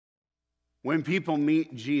When people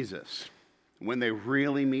meet Jesus, when they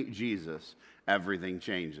really meet Jesus, everything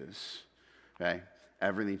changes, okay?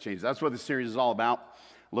 Everything changes. That's what the series is all about.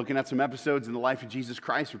 Looking at some episodes in the life of Jesus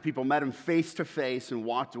Christ where people met him face to face and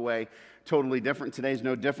walked away totally different. Today's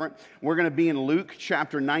no different. We're going to be in Luke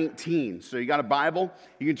chapter 19. So you got a Bible?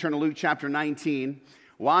 You can turn to Luke chapter 19.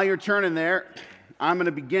 While you're turning there, I'm going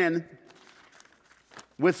to begin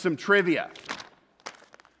with some trivia.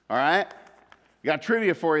 All right? We got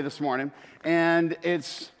trivia for you this morning, and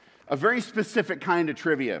it's a very specific kind of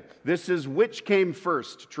trivia. This is which came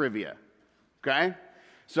first trivia, okay?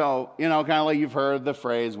 So, kind of like you've heard the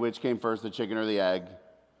phrase, which came first, the chicken or the egg,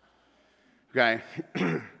 okay?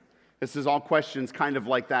 This is all questions kind of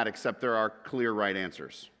like that, except there are clear right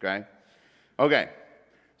answers, okay? Okay,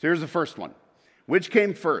 so here's the first one. Which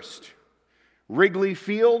came first, Wrigley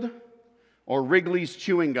Field or Wrigley's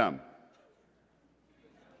chewing gum?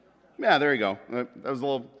 Yeah, there you go. That was a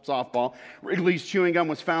little softball. Wrigley's chewing gum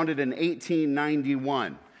was founded in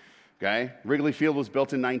 1891. Okay? Wrigley Field was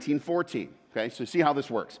built in 1914. Okay? So see how this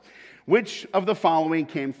works. Which of the following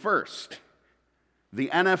came first? The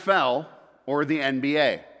NFL or the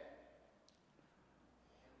NBA?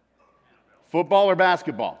 Football or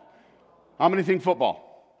basketball? How many think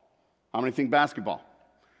football? How many think basketball?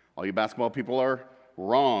 All you basketball people are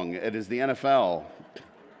wrong. It is the NFL.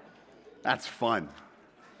 That's fun.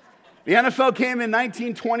 The NFL came in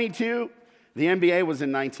 1922. The NBA was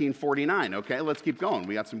in 1949. Okay, let's keep going.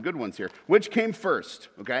 We got some good ones here. Which came first?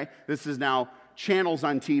 Okay, this is now channels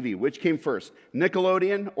on TV. Which came first,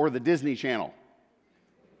 Nickelodeon or the Disney Channel?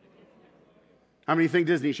 How many think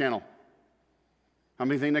Disney Channel? How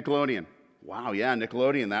many think Nickelodeon? Wow, yeah,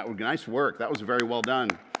 Nickelodeon. That was nice work. That was very well done.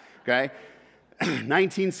 Okay,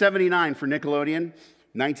 1979 for Nickelodeon,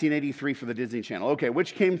 1983 for the Disney Channel. Okay,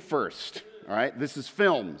 which came first? All right, this is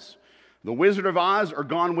films. The Wizard of Oz or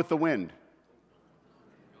Gone with the Wind?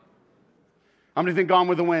 How many think Gone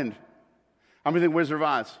with the Wind? How many think Wizard of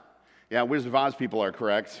Oz? Yeah, Wizard of Oz people are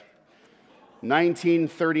correct.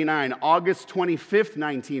 1939, August 25th,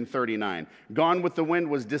 1939. Gone with the Wind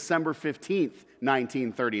was December 15th,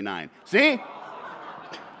 1939. See?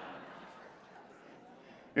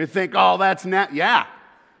 You think, oh, that's not, yeah.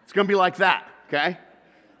 It's going to be like that, okay?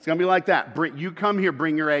 It's going to be like that. You come here,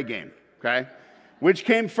 bring your A game, okay? Which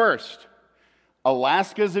came first?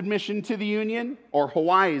 Alaska's admission to the Union or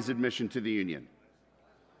Hawaii's admission to the Union?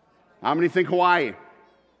 How many think Hawaii?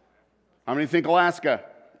 How many think Alaska?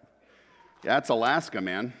 Yeah, it's Alaska,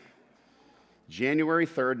 man. January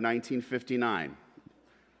 3rd, 1959.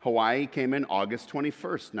 Hawaii came in August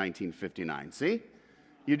 21st, 1959. See?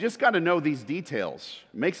 You just got to know these details.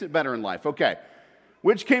 Makes it better in life. Okay.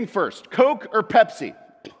 Which came first, Coke or Pepsi?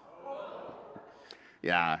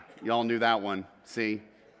 Yeah, y'all knew that one. See?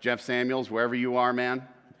 Jeff Samuels, wherever you are, man,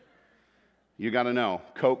 you got to know.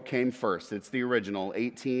 Coke came first. It's the original,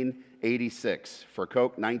 1886 for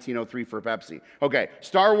Coke, 1903 for Pepsi. Okay,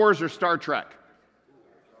 Star Wars or Star Trek?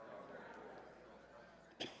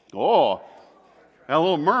 Oh, got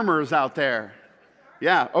little murmurs out there.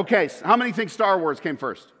 Yeah, okay. How many think Star Wars came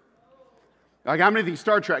first? Like, how many think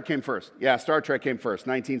Star Trek came first? Yeah, Star Trek came first,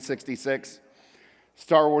 1966.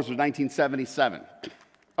 Star Wars was 1977.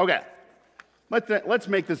 Okay. Let's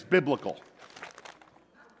make this biblical.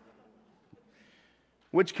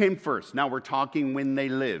 Which came first? Now we're talking when they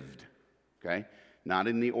lived, okay? Not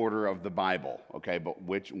in the order of the Bible, okay? But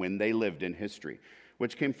when they lived in history.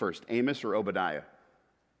 Which came first, Amos or Obadiah?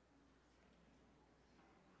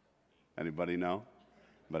 Anybody know?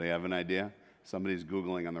 Anybody have an idea? Somebody's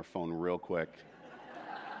Googling on their phone real quick.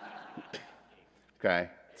 Okay,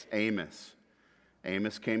 it's Amos.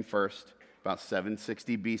 Amos came first, about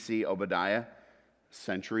 760 BC. Obadiah, a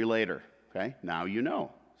century later. Okay, now you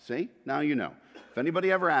know. See? Now you know. If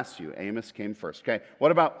anybody ever asks you, Amos came first. Okay,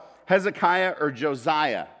 what about Hezekiah or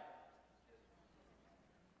Josiah?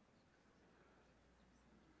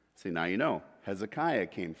 See, now you know. Hezekiah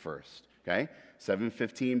came first. Okay,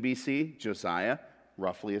 715 BC. Josiah,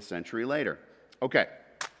 roughly a century later. Okay,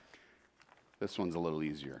 this one's a little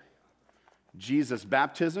easier. Jesus'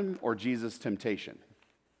 baptism or Jesus' temptation?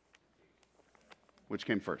 Which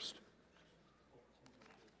came first?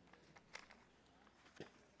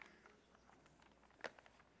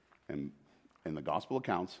 And in the gospel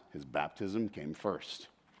accounts, his baptism came first.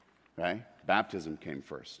 Okay? Baptism came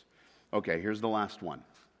first. Okay, here's the last one.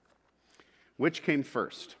 Which came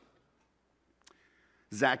first?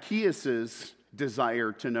 Zacchaeus'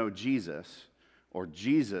 desire to know Jesus or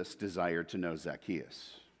Jesus' desire to know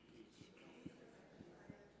Zacchaeus?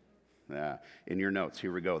 Yeah, in your notes,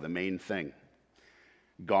 here we go. The main thing.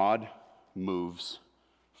 God moves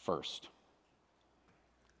first.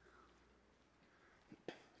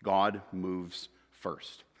 God moves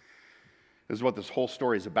first. This is what this whole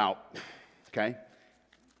story is about, okay?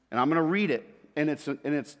 And I'm going to read it in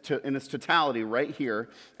its totality right here,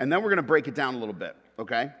 and then we're going to break it down a little bit,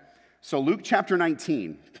 okay? So Luke chapter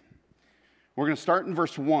 19. We're going to start in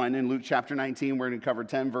verse 1 in Luke chapter 19. We're going to cover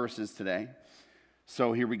 10 verses today.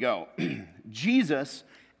 So here we go. Jesus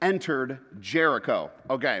entered Jericho.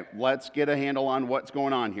 Okay, let's get a handle on what's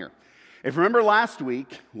going on here. If you remember last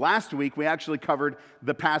week we actually covered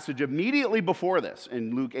the passage immediately before this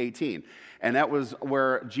in Luke 18. And that was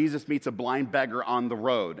where Jesus meets a blind beggar on the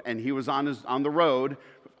road. And he was on the road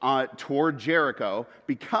toward Jericho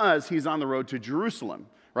because he's on the road to Jerusalem.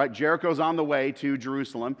 Right? Jericho's on the way to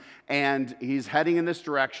Jerusalem, and he's heading in this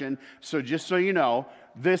direction. So just so you know,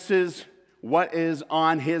 this is what is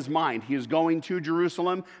on his mind. He is going to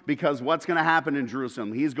Jerusalem because what's going to happen in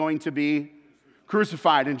Jerusalem? He's going to be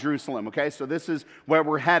crucified in Jerusalem, okay? So this is where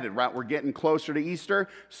we're headed, right? We're getting closer to Easter.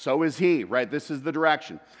 So is he, right? This is the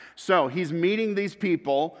direction. So he's meeting these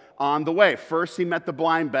people on the way. First, he met the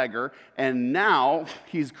blind beggar, and now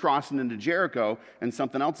he's crossing into Jericho, and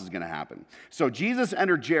something else is going to happen. So Jesus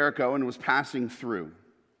entered Jericho and was passing through.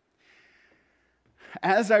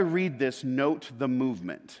 As I read this, note the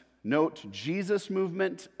movement. Note Jesus'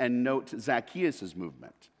 movement and note Zacchaeus'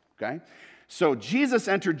 movement, okay? So Jesus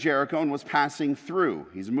entered Jericho and was passing through.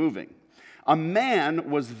 He's moving. A man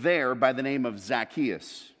was there by the name of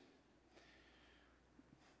Zacchaeus.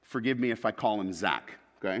 Forgive me if I call him Zach,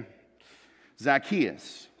 okay?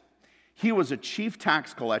 Zacchaeus. He was a chief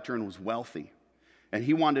tax collector and was wealthy, and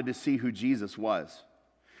he wanted to see who Jesus was.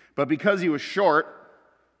 But because he was short,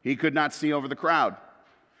 he could not see over the crowd.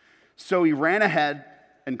 So he ran ahead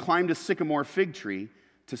and climbed a sycamore fig tree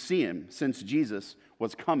to see him, since Jesus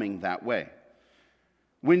was coming that way.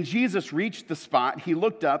 When Jesus reached the spot, he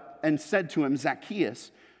looked up and said to him,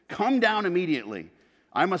 Zacchaeus, come down immediately.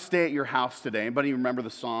 I must stay at your house today. Anybody remember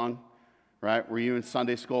the song, right? Were you in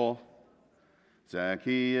Sunday school?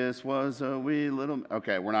 Zacchaeus was a wee little...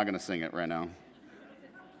 Okay, we're not going to sing it right now.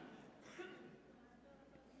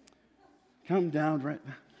 Come down right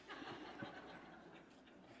now.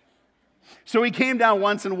 So he came down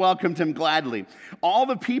once and welcomed him gladly. All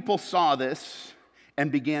the people saw this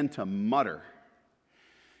and began to mutter,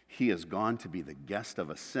 he has gone to be the guest of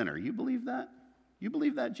a sinner. You believe that? You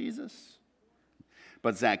believe that, Jesus?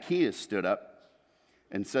 But Zacchaeus stood up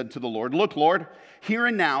and said to the Lord, look, Lord, here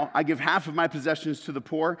and now I give half of my possessions to the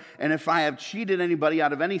poor, and if I have cheated anybody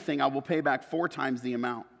out of anything, I will pay back 4 times the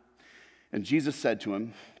amount. And Jesus said to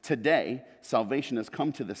him, today salvation has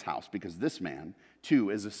come to this house, because this man too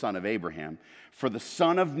is a son of Abraham. For the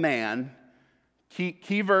Son of Man,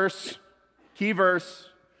 key verse,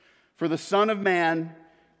 for the Son of Man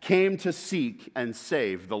came to seek and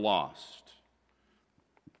save the lost.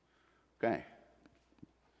 Okay.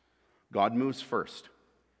 God moves first.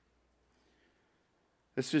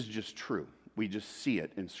 This is just true. We just see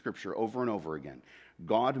it in Scripture over and over again.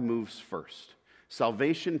 God moves first.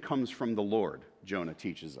 Salvation comes from the Lord, Jonah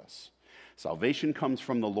teaches us. Salvation comes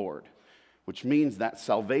from the Lord, which means that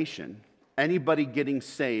salvation, anybody getting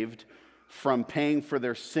saved from paying for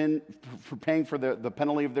their sin, for paying for the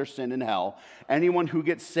penalty of their sin in hell, anyone who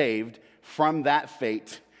gets saved from that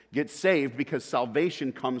fate gets saved because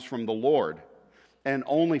salvation comes from the Lord and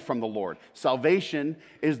only from the Lord. Salvation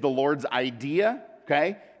is the Lord's idea,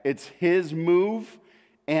 okay? It's his move,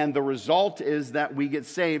 and the result is that we get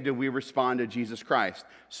saved and we respond to Jesus Christ.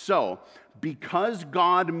 So, because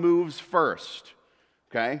God moves first,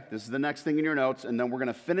 okay? This is the next thing in your notes, and then we're going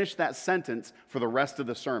to finish that sentence for the rest of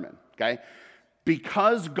the sermon, okay?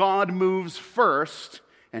 Because God moves first,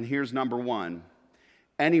 and here's number 1,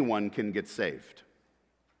 anyone can get saved.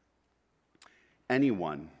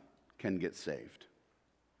 Anyone can get saved.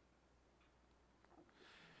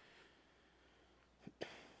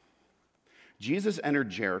 Jesus entered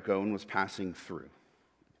Jericho and was passing through.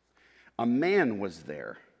 A man was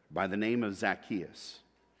there by the name of Zacchaeus.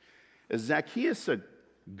 Is Zacchaeus a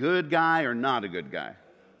good guy or not a good guy?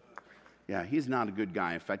 Yeah, he's not a good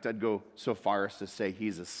guy. In fact, I'd go so far as to say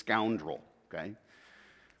he's a scoundrel, okay?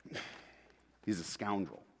 He's a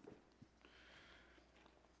scoundrel.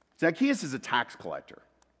 Zacchaeus is a tax collector,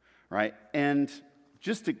 right? And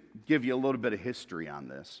just to give you a little bit of history on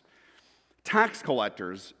this, tax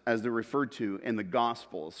collectors, as they're referred to in the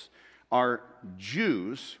Gospels, are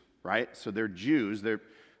Jews, right? So they're Jews, they're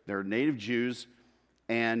native Jews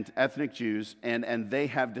and ethnic Jews, and they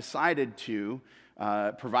have decided to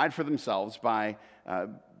provide for themselves by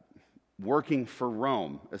working for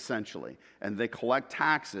Rome, essentially. And they collect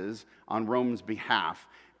taxes on Rome's behalf.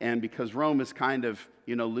 And because Rome is kind of,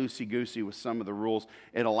 loosey-goosey with some of the rules,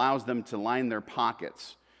 it allows them to line their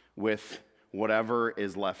pockets with whatever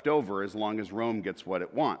is left over as long as Rome gets what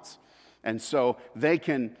it wants. And so they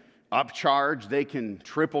can upcharge, they can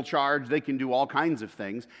triple charge, they can do all kinds of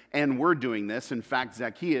things, and we're doing this. In fact,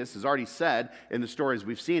 Zacchaeus has already said in the stories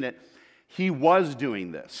we've seen it, he was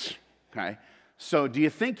doing this, okay? So do you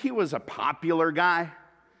think he was a popular guy?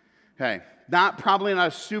 Okay, probably not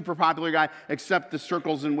a super popular guy, except the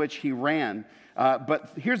circles in which he ran.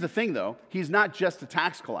 But here's the thing, though. He's not just a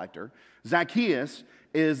tax collector. Zacchaeus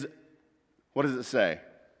is, what does it say?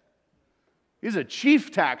 He's a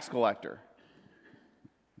chief tax collector.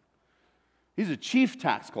 He's a chief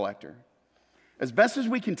tax collector. As best as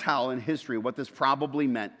we can tell in history, what this probably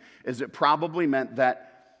meant is it probably meant that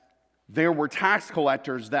there were tax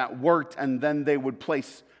collectors that worked, and then they would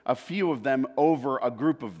place a few of them over a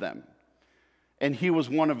group of them. And he was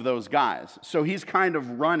one of those guys. So he's kind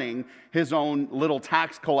of running his own little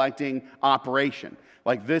tax collecting operation.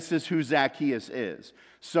 Like, this is who Zacchaeus is.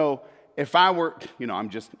 So if I were,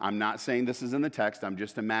 I'm not saying this is in the text, I'm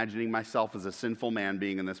just imagining myself as a sinful man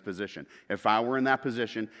being in this position. If I were in that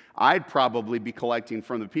position, I'd probably be collecting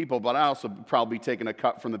from the people, but I also probably be taking a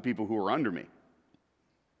cut from the people who are under me.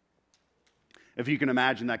 If you can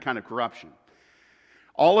imagine that kind of corruption.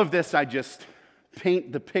 All of this I just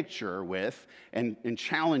paint the picture with and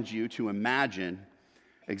challenge you to imagine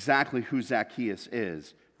exactly who Zacchaeus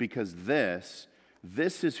is, because this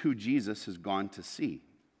is who Jesus has gone to see.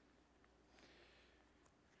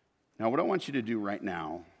 Now, what I want you to do right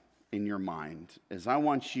now in your mind is I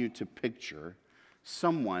want you to picture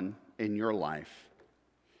someone in your life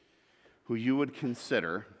who you would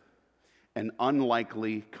consider an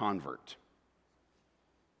unlikely convert.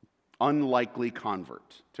 Unlikely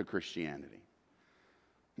convert to Christianity.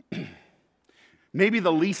 Maybe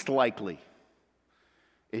the least likely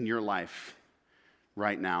in your life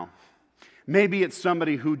right now. Maybe it's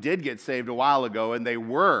somebody who did get saved a while ago and they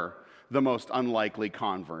were the most unlikely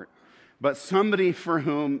convert, but somebody for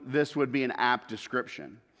whom this would be an apt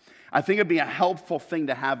description. I think it'd be a helpful thing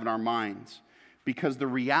to have in our minds, because the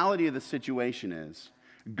reality of the situation is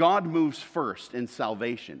God moves first in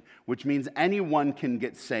salvation, which means anyone can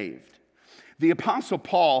get saved. The Apostle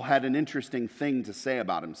Paul had an interesting thing to say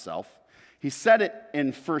about himself. He said it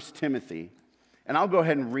in 1 Timothy, and I'll go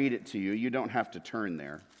ahead and read it to you. You don't have to turn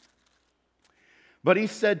there. But he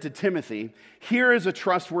said to Timothy, "Here is a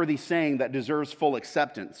trustworthy saying that deserves full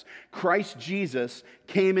acceptance. Christ Jesus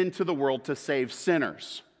came into the world to save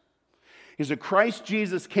sinners." He said, Christ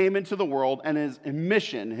Jesus came into the world, and his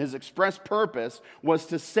mission, his express purpose, was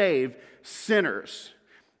to save sinners.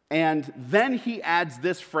 And then he adds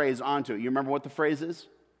this phrase onto it. You remember what the phrase is?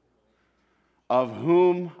 Of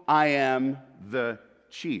whom I am the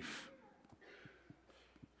chief.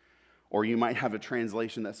 Or you might have a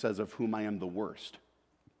translation that says, of whom I am the worst.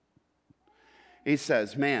 He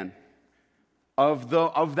says, man, of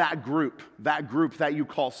that group that you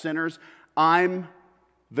call sinners, I'm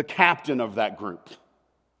the captain of that group.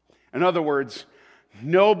 In other words,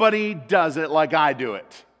 nobody does it like I do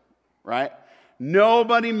it, right?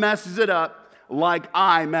 Nobody messes it up like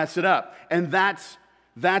I mess it up. And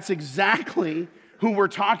that's exactly who we're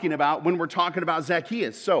talking about when we're talking about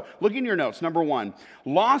Zacchaeus. So look in your notes. Number one,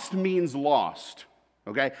 lost means lost,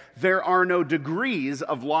 okay? There are no degrees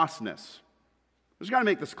of lostness. I just got to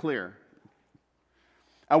make this clear.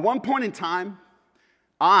 At one point in time,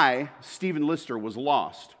 Stephen Lister, was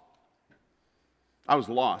lost. I was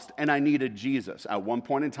lost, and I needed Jesus. At one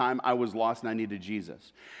point in time, I was lost, and I needed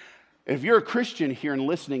Jesus. If you're a Christian here and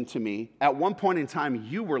listening to me, at one point in time,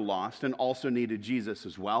 you were lost and also needed Jesus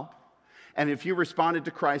as well. And if you responded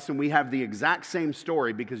to Christ, and we have the exact same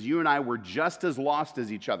story, because you and I were just as lost as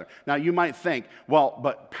each other. Now, you might think, well,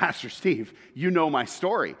 but Pastor Steve, you know my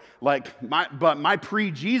story. But my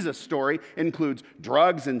pre-Jesus story includes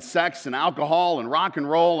drugs and sex and alcohol and rock and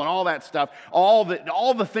roll and all that stuff, all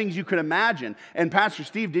the things you could imagine. And Pastor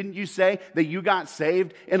Steve, didn't you say that you got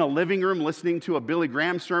saved in a living room listening to a Billy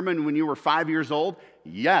Graham sermon when you were 5 years old?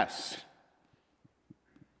 Yes.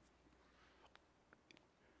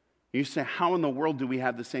 You say, how in the world do we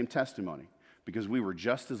have the same testimony? Because we were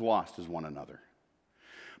just as lost as one another.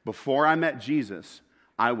 Before I met Jesus,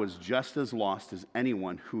 I was just as lost as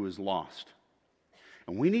anyone who is lost.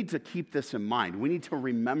 And we need to keep this in mind. We need to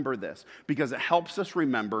remember this, because it helps us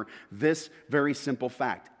remember this very simple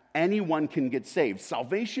fact. Anyone can get saved.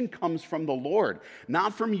 Salvation comes from the Lord,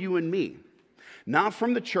 not from you and me, not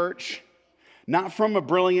from the church, not from a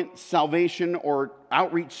brilliant salvation or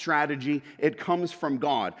outreach strategy. It comes from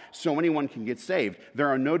God, so anyone can get saved. There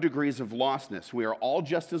are no degrees of lostness. We are all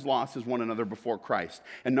just as lost as one another before Christ.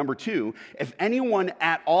 And number two, if anyone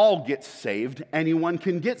at all gets saved, anyone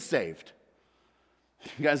can get saved.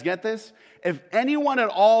 You guys get this? If anyone at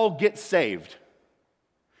all gets saved,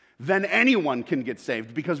 then anyone can get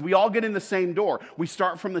saved because we all get in the same door. We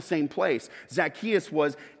start from the same place. Zacchaeus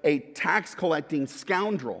was a tax collecting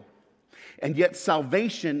scoundrel, and yet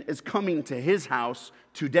salvation is coming to his house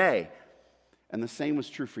today. And the same was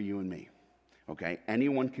true for you and me. Okay?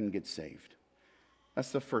 Anyone can get saved.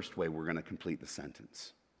 That's the first way we're going to complete the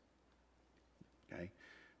sentence. Okay?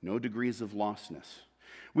 No degrees of lostness.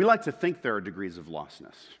 We like to think there are degrees of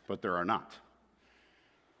lostness, but there are not.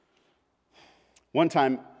 One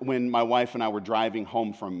time when my wife and I were driving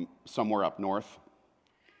home from somewhere up north,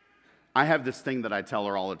 I have this thing that I tell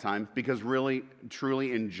her all the time because really,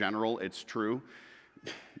 truly, in general, it's true.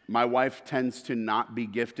 My wife tends to not be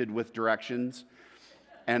gifted with directions,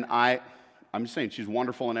 and I'm just saying she's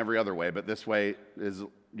wonderful in every other way, but this way is,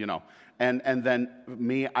 and then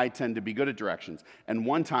me, I tend to be good at directions. And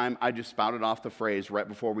one time I just spouted off the phrase right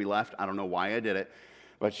before we left. I don't know why I did it.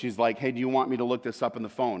 But she's like, hey, do you want me to look this up on the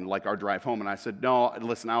phone, like our drive home? And I said, no,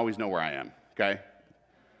 listen, I always know where I am, okay?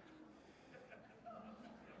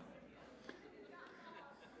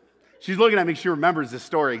 She's looking at me, she remembers this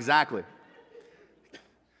story exactly.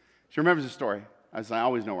 She remembers the story. I said, I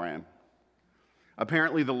always know where I am.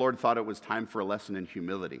 Apparently, the Lord thought it was time for a lesson in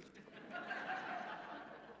humility.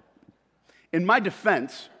 In my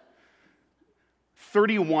defense,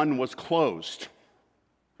 31 was closed,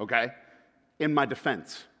 okay? In my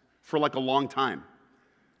defense, for like a long time.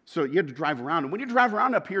 So you had to drive around. And when you drive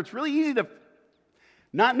around up here, it's really easy to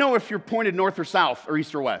not know if you're pointed north or south or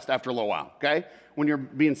east or west after a little while, okay? When you're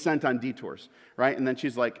being sent on detours, right? And then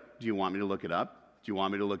she's like, do you want me to look it up? Do you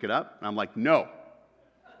want me to look it up? And I'm like, no.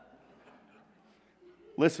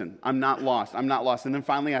 Listen, I'm not lost. I'm not lost. And then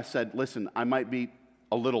finally I said, listen, I might be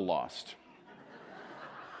a little lost.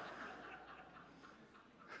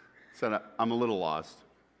 Said, I'm a little lost.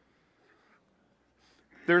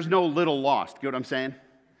 There's no little lost. Get what I'm saying?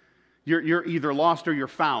 You're either lost or you're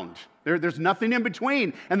found. There's nothing in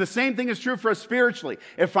between. And the same thing is true for us spiritually.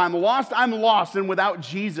 If I'm lost and without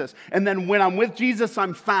Jesus. And then when I'm with Jesus,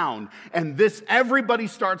 I'm found. And everybody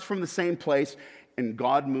starts from the same place. And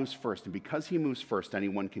God moves first. And because he moves first,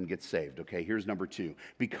 anyone can get saved. Okay, here's number 2.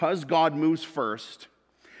 Because God moves first,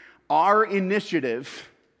 our initiative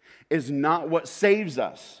is not what saves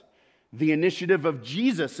us. The initiative of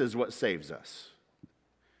Jesus is what saves us.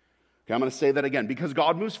 Okay, I'm going to say that again. Because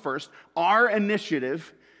God moves first, our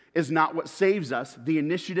initiative is not what saves us. The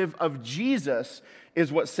initiative of Jesus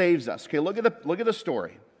is what saves us. Okay, look at the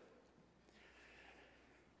story.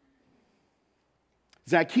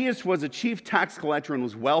 Zacchaeus was a chief tax collector and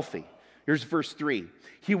was wealthy. Here's verse 3.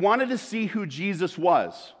 He wanted to see who Jesus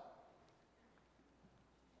was.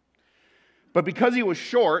 But because he was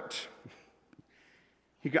short,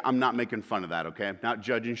 I'm not making fun of that, okay? I'm not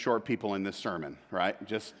judging short people in this sermon, right?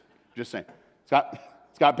 Just saying.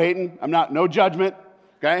 Scott Payton, no judgment,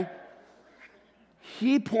 okay?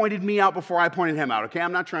 He pointed me out before I pointed him out, okay?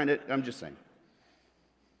 I'm just saying.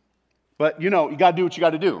 But, you got to do what you got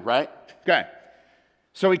to do, right? Okay.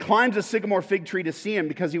 So he climbs a sycamore fig tree to see him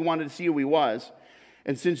because he wanted to see who he was.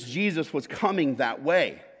 And since Jesus was coming that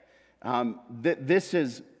way, this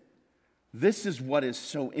is what is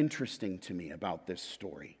so interesting to me about this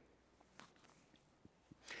story.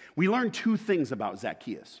 We learn 2 things about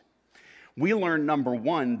Zacchaeus. We learn, number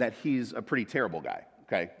 1, that he's a pretty terrible guy,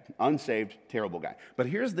 okay? Unsaved, terrible guy. But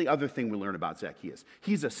here's the other thing we learn about Zacchaeus.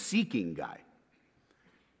 He's a seeking guy.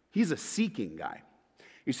 He's a seeking guy.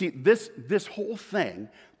 You see, this whole thing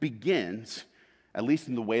begins, at least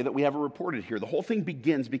in the way that we have it reported here, the whole thing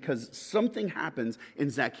begins because something happens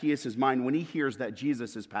in Zacchaeus' mind when he hears that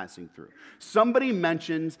Jesus is passing through. Somebody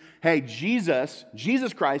mentions, hey, Jesus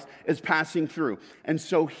Christ is passing through. And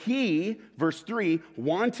so he, verse 3,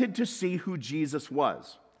 wanted to see who Jesus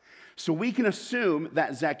was. So we can assume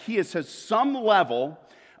that Zacchaeus has some level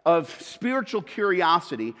of spiritual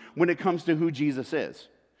curiosity when it comes to who Jesus is.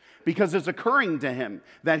 Because it's occurring to him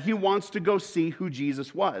that he wants to go see who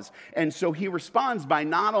Jesus was. And so he responds by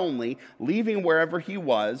not only leaving wherever he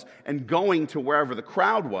was and going to wherever the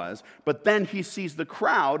crowd was, but then he sees the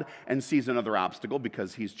crowd and sees another obstacle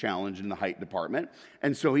because he's challenged in the height department.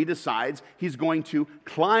 And so he decides he's going to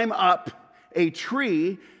climb up a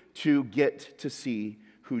tree to get to see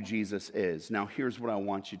who Jesus is. Now, here's what I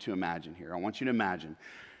want you to imagine here. I want you to imagine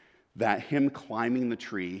that him climbing the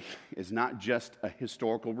tree is not just a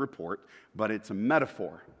historical report, but it's a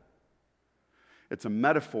metaphor. It's a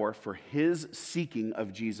metaphor for his seeking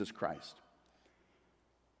of Jesus Christ.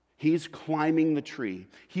 He's climbing the tree.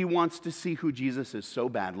 He wants to see who Jesus is so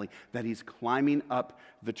badly that he's climbing up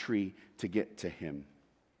the tree to get to him.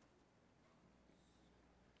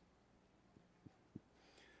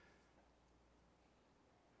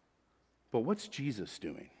 But what's Jesus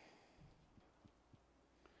doing?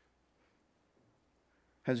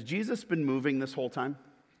 Has Jesus been moving this whole time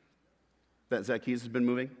that Zacchaeus has been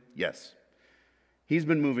moving? Yes. He's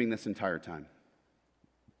been moving this entire time.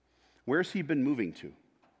 Where's he been moving to?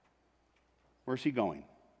 Where's he going?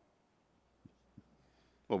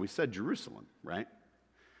 Well, we said Jerusalem, right?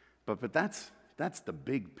 But that's the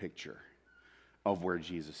big picture of where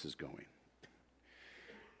Jesus is going.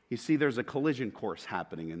 You see, there's a collision course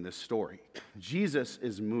happening in this story. Jesus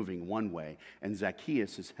is moving one way, and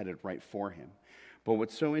Zacchaeus is headed right for him. But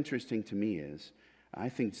what's so interesting to me is, I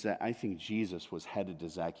think Jesus was headed to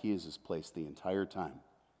Zacchaeus' place the entire time.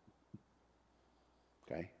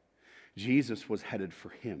 Okay? Jesus was headed for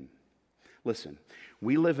him. Listen,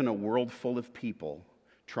 we live in a world full of people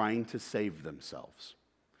trying to save themselves.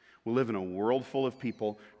 We live in a world full of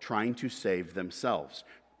people trying to save themselves,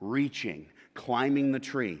 reaching, climbing the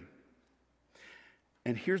tree.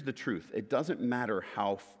 And here's the truth. It doesn't matter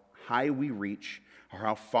how high we reach or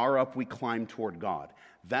how far up we climb toward God.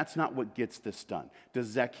 That's not what gets this done. Does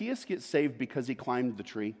Zacchaeus get saved because he climbed the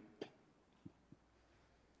tree?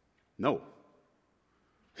 No.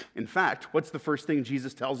 In fact, what's the first thing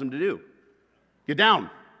Jesus tells him to do? Get down.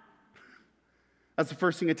 That's the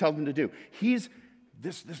first thing he tells him to do. He's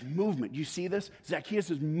this movement. You see this? Zacchaeus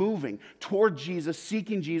is moving toward Jesus,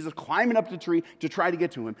 seeking Jesus, climbing up the tree to try to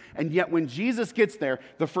get to him. And yet when Jesus gets there,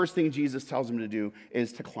 the first thing Jesus tells him to do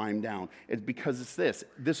is to climb down. It's because it's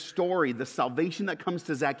this story, the salvation that comes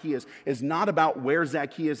to Zacchaeus is not about where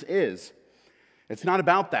Zacchaeus is. It's not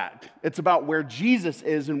about that. It's about where Jesus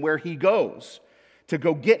is and where he goes to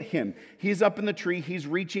go get him. He's up in the tree, he's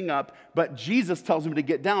reaching up, but Jesus tells him to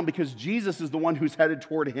get down because Jesus is the one who's headed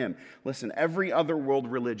toward him. Listen, every other world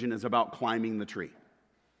religion is about climbing the tree.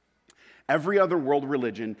 Every other world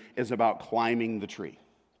religion is about climbing the tree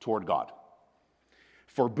toward God.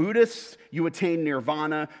 For Buddhists, you attain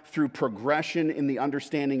nirvana through progression in the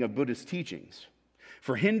understanding of Buddhist teachings.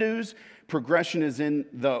 For Hindus, progression is in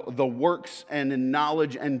the works and in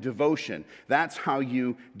knowledge and devotion. That's how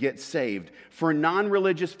you get saved. For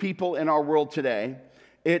non-religious people in our world today,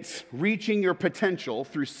 it's reaching your potential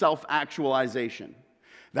through self-actualization.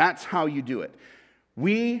 That's how you do it.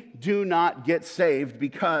 We do not get saved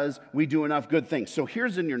because we do enough good things. So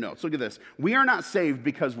here's in your notes. Look at this. We are not saved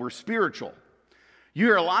because we're spiritual. You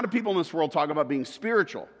hear a lot of people in this world talk about being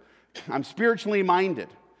spiritual. I'm spiritually minded.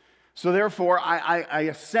 So therefore, I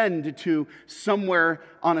ascend to somewhere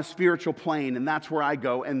on a spiritual plane, and that's where I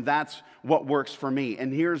go, and that's what works for me.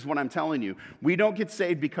 And here's what I'm telling you. We don't get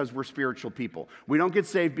saved because we're spiritual people. We don't get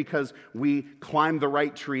saved because we climb the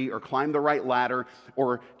right tree or climb the right ladder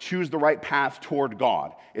or choose the right path toward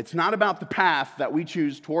God. It's not about the path that we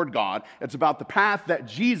choose toward God. It's about the path that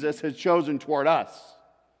Jesus has chosen toward us.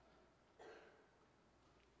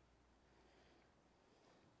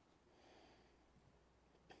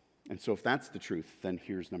 And so if that's the truth, then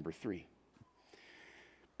here's number 3.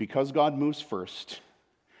 Because God moves first,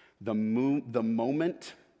 the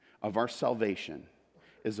moment of our salvation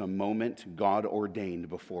is a moment God ordained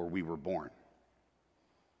before we were born.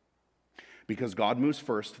 Because God moves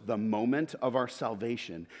first, the moment of our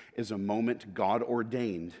salvation is a moment God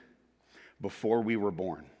ordained before we were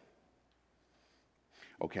born.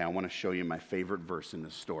 Okay, I want to show you my favorite verse in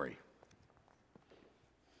this story.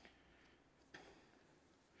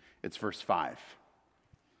 It's verse 5.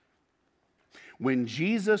 When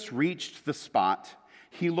Jesus reached the spot,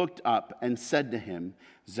 he looked up and said to him,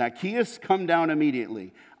 Zacchaeus, come down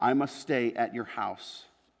immediately. I must stay at your house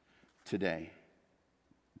today.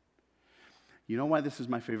 You know why this is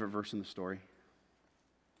my favorite verse in the story?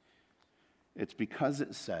 It's because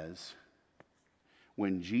it says,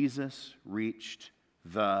 when Jesus reached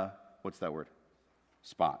the, what's that word?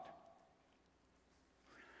 Spot.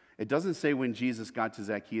 It doesn't say when Jesus got to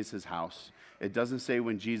Zacchaeus' house. It doesn't say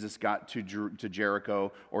when Jesus got to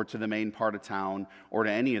Jericho or to the main part of town or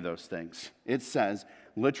to any of those things. It says,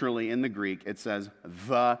 literally in the Greek, it says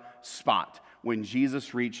the spot. When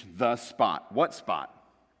Jesus reached the spot. What spot?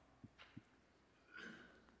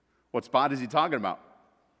 What spot is he talking about?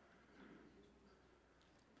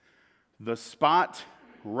 The spot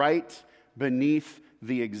right beneath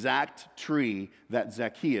the exact tree that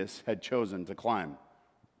Zacchaeus had chosen to climb.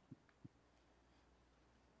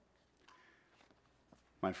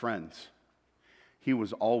 My friends, he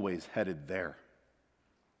was always headed there.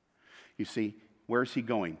 You see, where's he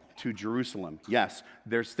going? To Jerusalem. Yes,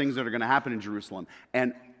 there's things that are going to happen in Jerusalem.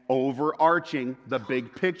 And overarching, the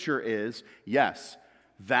big picture is, yes,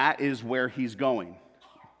 that is where he's going.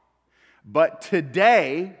 But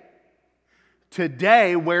today,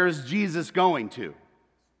 where's Jesus going to?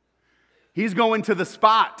 He's going to the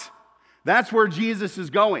spot. That's where Jesus is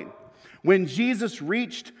going. When Jesus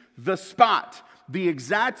reached the spot, the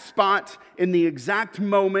exact spot in the exact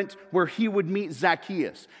moment where he would meet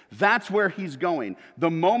Zacchaeus, that's where he's going.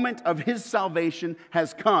 The moment of his salvation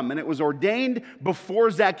has come, and it was ordained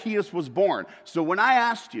before Zacchaeus was born. So when I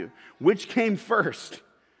asked you, which came first?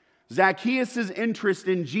 Zacchaeus' interest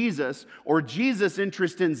in Jesus or Jesus'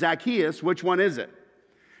 interest in Zacchaeus, which one is it?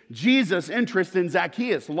 Jesus' interest in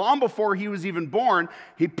Zacchaeus. Long before he was even born,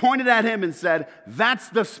 he pointed at him and said, that's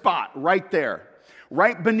the spot right there,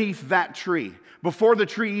 right beneath that tree. Before the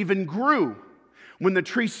tree even grew, when the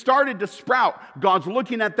tree started to sprout, God's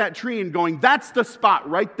looking at that tree and going, that's the spot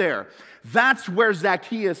right there. That's where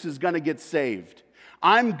Zacchaeus is going to get saved.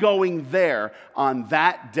 I'm going there on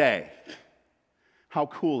that day. How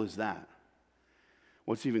cool is that?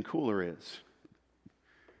 What's even cooler is,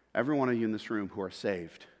 every one of you in this room who are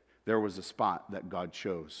saved, there was a spot that God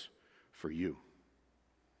chose for you.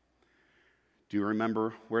 Do you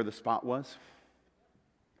remember where the spot was?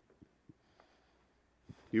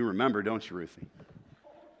 You remember, don't you, Ruthie?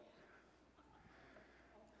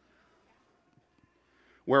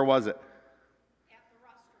 Where was it? At the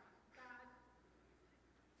restaurant.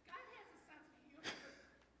 God has a sense of humor,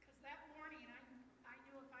 because that morning I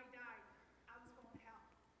knew if I died, I was going to hell.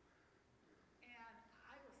 And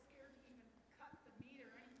I was scared to even cut the meat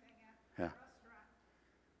or anything at the restaurant.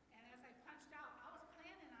 And as I punched out, I was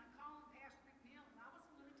planning on calling Pastor McNeil, and I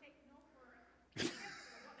wasn't going to take no for an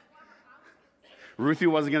answer whatsoever. I was getting sick. Ruthie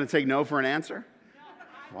wasn't going to take no for an answer?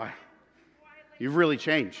 No, Why? before I laid You've really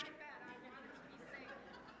changed. in bed, I wanted to be safe.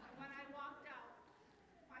 And when I walked out,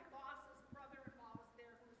 my boss's brother-in-law was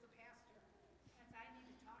there, who was the pastor, and said, I need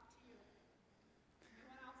to talk to you. And we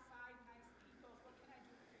went outside, and he goes, what can I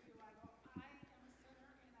do for you? I go, I am a sinner,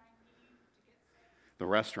 and I need to get saved. The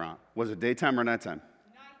restaurant. Was it daytime or nighttime?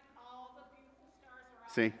 Night, all the beautiful stars were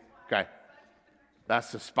out. See? That's why Okay.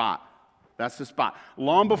 That's the spot. That's the spot.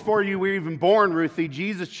 Long before you were even born, Ruthie,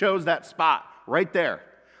 Jesus chose that spot right there.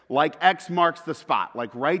 Like X marks the spot. Like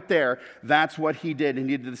right there, that's what he did. And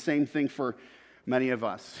he did the same thing for many of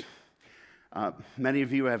us. Many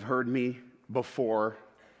of you have heard me before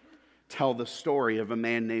tell the story of a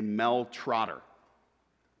man named Mel Trotter.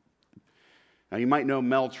 Now, you might know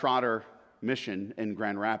Mel Trotter Mission in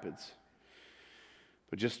Grand Rapids.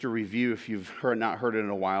 But just to review, if you've not heard it in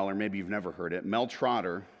a while, or maybe you've never heard it, Mel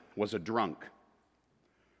Trotter was a drunk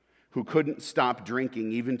who couldn't stop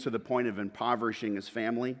drinking, even to the point of impoverishing his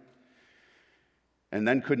family, and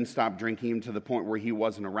then couldn't stop drinking even to the point where he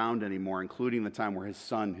wasn't around anymore, including the time where his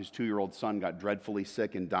son, his 2-year-old son, got dreadfully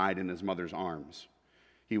sick and died in his mother's arms.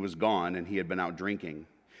 He was gone, and he had been out drinking.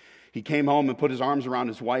 He came home and put his arms around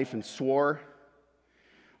his wife and swore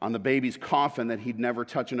on the baby's coffin that he'd never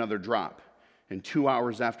touch another drop. And 2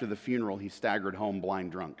 hours after the funeral, he staggered home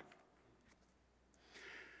blind drunk.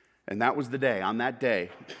 And that was the day. On that day,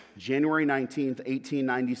 January 19th,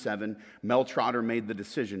 1897, Mel Trotter made the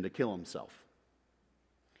decision to kill himself.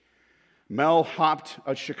 Mel hopped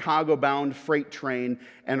a Chicago-bound freight train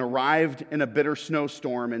and arrived in a bitter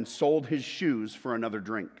snowstorm and sold his shoes for another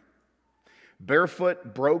drink.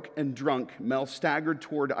 Barefoot, broke, and drunk, Mel staggered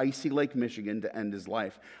toward icy Lake Michigan to end his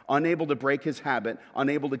life, unable to break his habit,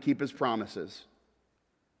 unable to keep his promises.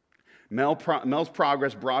 Mel's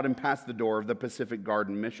progress brought him past the door of the Pacific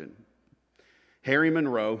Garden Mission. Harry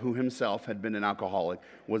Monroe, who himself had been an alcoholic,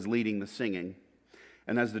 was leading the singing.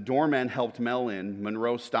 And as the doorman helped Mel in,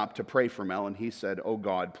 Monroe stopped to pray for Mel, and he said, "Oh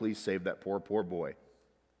God, please save that poor, poor boy."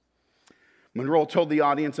 Monroe told the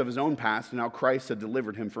audience of his own past and how Christ had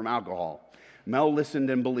delivered him from alcohol. Mel listened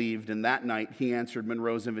and believed, and that night he answered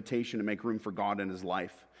Monroe's invitation to make room for God in his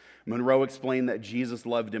life. Monroe explained that Jesus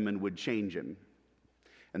loved him and would change him.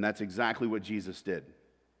 And that's exactly what Jesus did.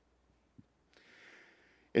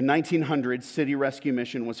 In 1900, City Rescue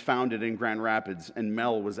Mission was founded in Grand Rapids, and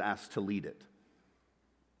Mel was asked to lead it.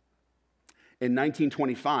 In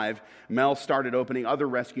 1925, Mel started opening other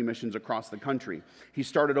rescue missions across the country. He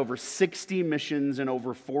started over 60 missions in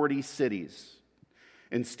over 40 cities,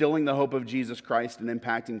 instilling the hope of Jesus Christ and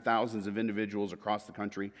impacting thousands of individuals across the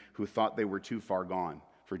country who thought they were too far gone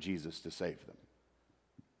for Jesus to save them.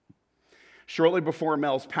 Shortly before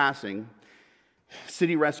Mel's passing,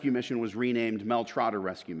 City Rescue Mission was renamed Mel Trotter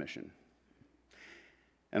Rescue Mission.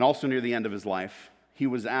 And also near the end of his life, he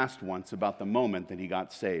was asked once about the moment that he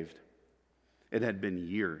got saved. It had been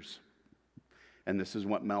years. And this is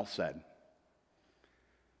what Mel said.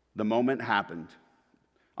 The moment happened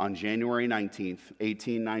on January 19th,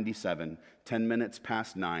 1897, 10 minutes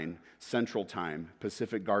past 9, Central Time,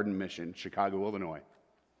 Pacific Garden Mission, Chicago, Illinois.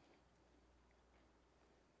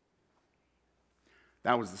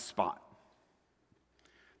 That was the spot.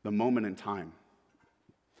 the moment in time.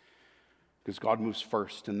 Because God moves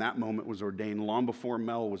first, and that moment was ordained long before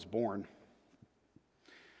Mel was born.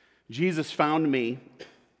 Jesus found me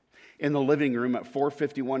in the living room at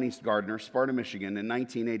 451 East Gardner, Sparta, Michigan, in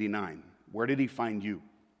 1989. Where did he find you?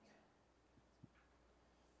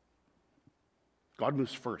 God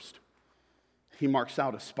moves first. He marks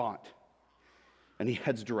out a spot, and he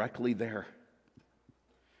heads directly there.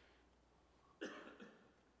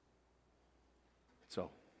 So,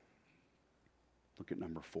 look at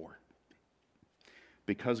number 4.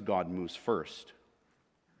 Because God moves first,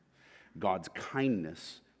 God's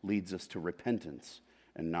kindness leads us to repentance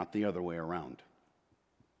and not the other way around.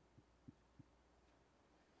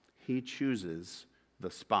 He chooses the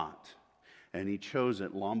spot, and he chose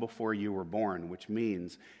it long before you were born, which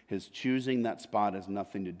means his choosing that spot has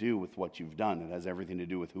nothing to do with what you've done. It has everything to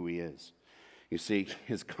do with who he is. You see,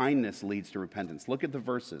 his kindness leads to repentance. Look at the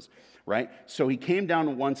verses, right? So he came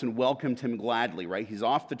down once and welcomed him gladly, right? He's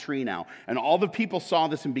off the tree now. And all the people saw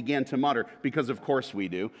this and began to mutter, because of course we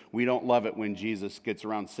do. We don't love it when Jesus gets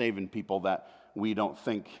around saving people that we don't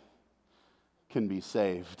think can be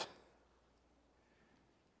saved.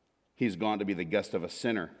 He's gone to be the guest of a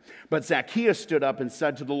sinner. But Zacchaeus stood up and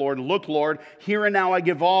said to the Lord, "Look, Lord, here and now I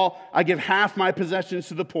give half my possessions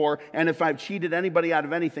to the poor, and if I've cheated anybody out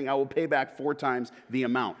of anything, I will pay back 4 times the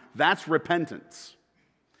amount." That's repentance.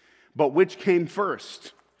 But which came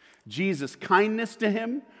first? Jesus' kindness to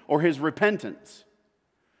him or his repentance?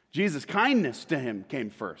 Jesus' kindness to him came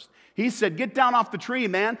first. He said, "Get down off the tree,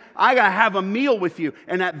 man. I got to have a meal with you."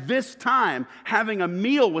 And at this time, having a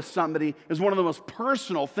meal with somebody is one of the most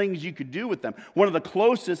personal things you could do with them, one of the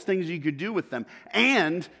closest things you could do with them.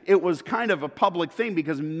 And it was kind of a public thing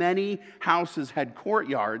because many houses had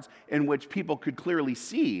courtyards in which people could clearly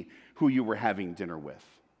see who you were having dinner with.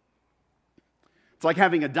 It's like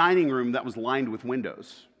having a dining room that was lined with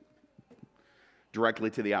windows directly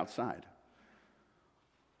to the outside.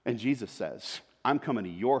 And Jesus says, "I'm coming to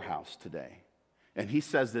your house today." And he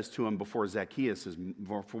says this to him before Zacchaeus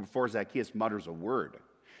mutters a word.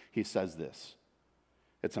 He says this.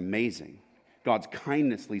 It's amazing. God's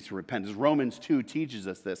kindness leads to repentance. Romans 2 teaches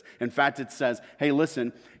us this. In fact, it says, hey,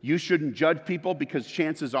 listen, you shouldn't judge people because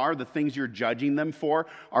chances are the things you're judging them for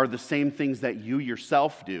are the same things that you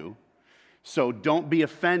yourself do. So don't be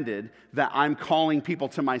offended that I'm calling people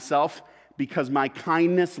to myself, because my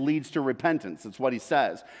kindness leads to repentance. That's what he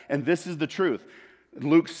says. And this is the truth.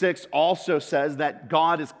 Luke 6 also says that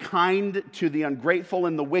God is kind to the ungrateful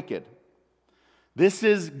and the wicked. This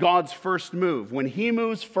is God's first move. When he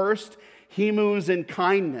moves first, he moves in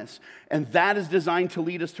kindness. And that is designed to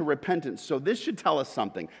lead us to repentance. So this should tell us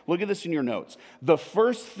something. Look at this in your notes. The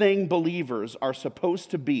first thing believers are supposed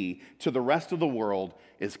to be to the rest of the world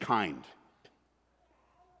is kind.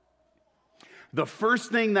 The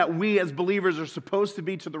first thing that we as believers are supposed to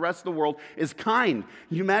be to the rest of the world is kind.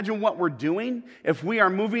 Can you imagine what we're doing if we are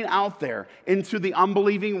moving out there into the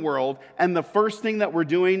unbelieving world and the first thing that we're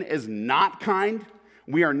doing is not kind?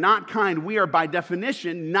 We are not kind. We are by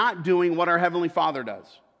definition not doing what our Heavenly Father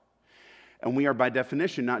does. And we are by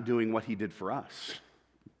definition not doing what he did for us.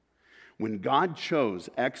 When God chose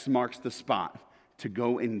X marks the spot to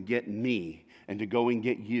go and get me and to go and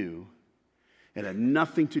get you, it had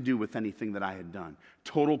nothing to do with anything that I had done.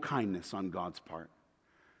 Total kindness on God's part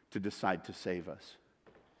to decide to save us.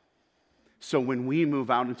 So when we move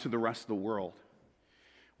out into the rest of the world,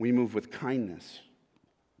 we move with kindness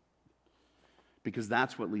because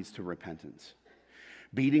that's what leads to repentance.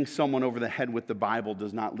 Beating someone over the head with the Bible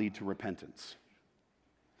does not lead to repentance.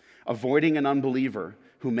 Avoiding an unbeliever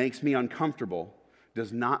who makes me uncomfortable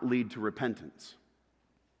does not lead to repentance.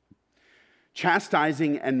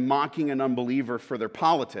 Chastising and mocking an unbeliever for their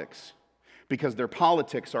politics, because their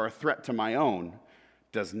politics are a threat to my own,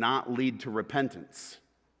 does not lead to repentance.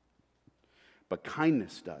 But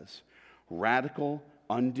kindness does. Radical,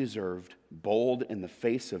 undeserved, bold in the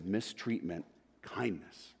face of mistreatment,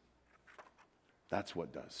 kindness. That's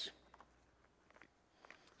what does.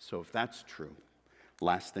 So if that's true,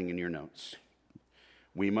 last thing in your notes,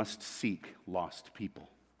 we must seek lost people.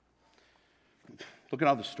 Look at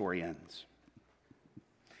how the story ends.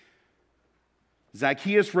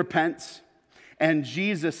 Zacchaeus repents, and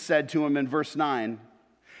Jesus said to him in verse 9,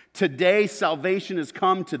 "Today salvation has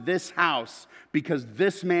come to this house, because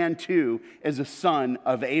this man too is a son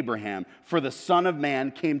of Abraham. For the Son of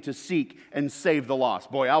Man came to seek and save the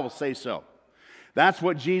lost." Boy, I will say so. That's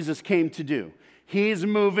what Jesus came to do. He's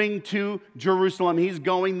moving to Jerusalem. He's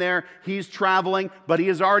going there. He's traveling, but he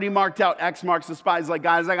has already marked out X marks the spot. He's like,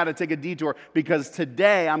 guys, I got to take a detour because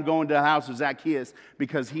today I'm going to the house of Zacchaeus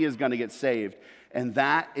because he is going to get saved. And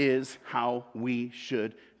that is how we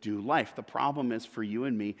should do life. The problem is for you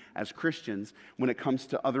and me as Christians, when it comes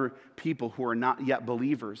to other people who are not yet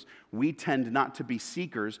believers, we tend not to be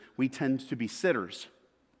seekers, we tend to be sitters.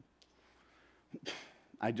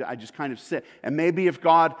 I just kind of sit. And maybe if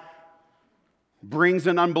God brings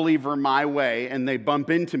an unbeliever my way and they bump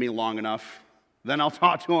into me long enough, then I'll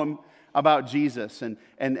talk to them about Jesus.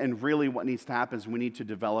 And really what needs to happen is we need to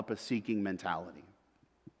develop a seeking mentality.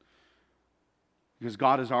 Because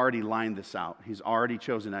God has already lined this out. He's already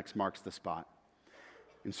chosen X marks the spot.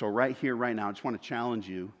 And so right here, right now, I just want to challenge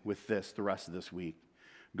you with this the rest of this week.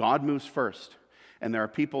 God moves first. And there are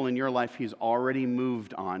people in your life He's already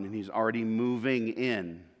moved on and He's already moving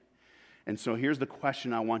in. And so here's the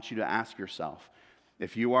question I want you to ask yourself.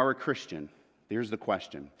 If you are a Christian, here's the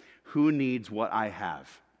question. Who needs what I have?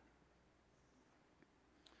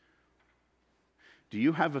 Do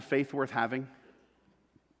you have a faith worth having?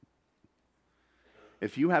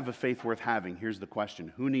 If you have a faith worth having, here's the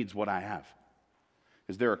question. Who needs what I have?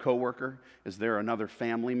 Is there a coworker? Is there another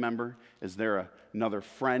family member? Is there another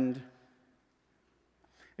friend?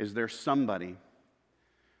 Is there somebody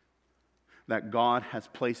that God has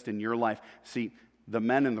placed in your life? See, the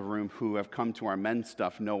men in the room who have come to our men's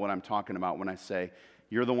stuff know what I'm talking about when I say,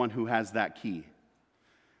 you're the one who has that key.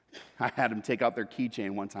 I had them take out their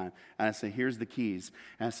keychain one time, and I said, here's the keys.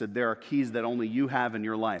 And I said, there are keys that only you have in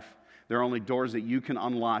your life. There are only doors that you can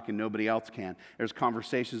unlock and nobody else can. There's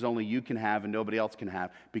conversations only you can have and nobody else can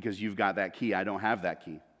have because you've got that key. I don't have that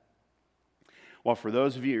key. Well, for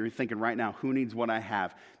those of you who are thinking right now, who needs what I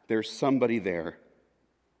have? There's somebody there,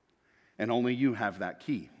 and only you have that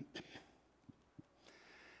key.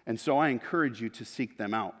 And so I encourage you to seek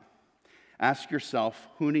them out. Ask yourself,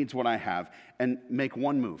 who needs what I have? And make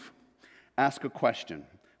one move. Ask a question.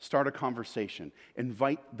 Start a conversation.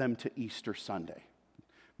 Invite them to Easter Sunday.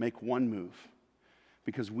 Make one move.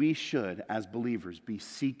 Because we should, as believers, be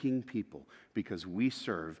seeking people because we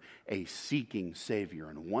serve a seeking Savior.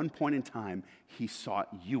 And at one point in time, He sought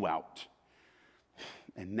you out.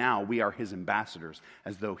 And now we are His ambassadors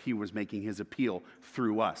as though He was making His appeal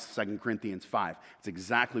through us. 2 Corinthians 5. It's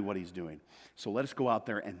exactly what He's doing. So let us go out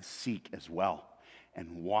there and seek as well.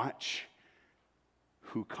 And watch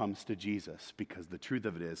who comes to Jesus. Because the truth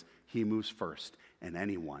of it is, He moves first and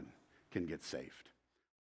anyone can get saved.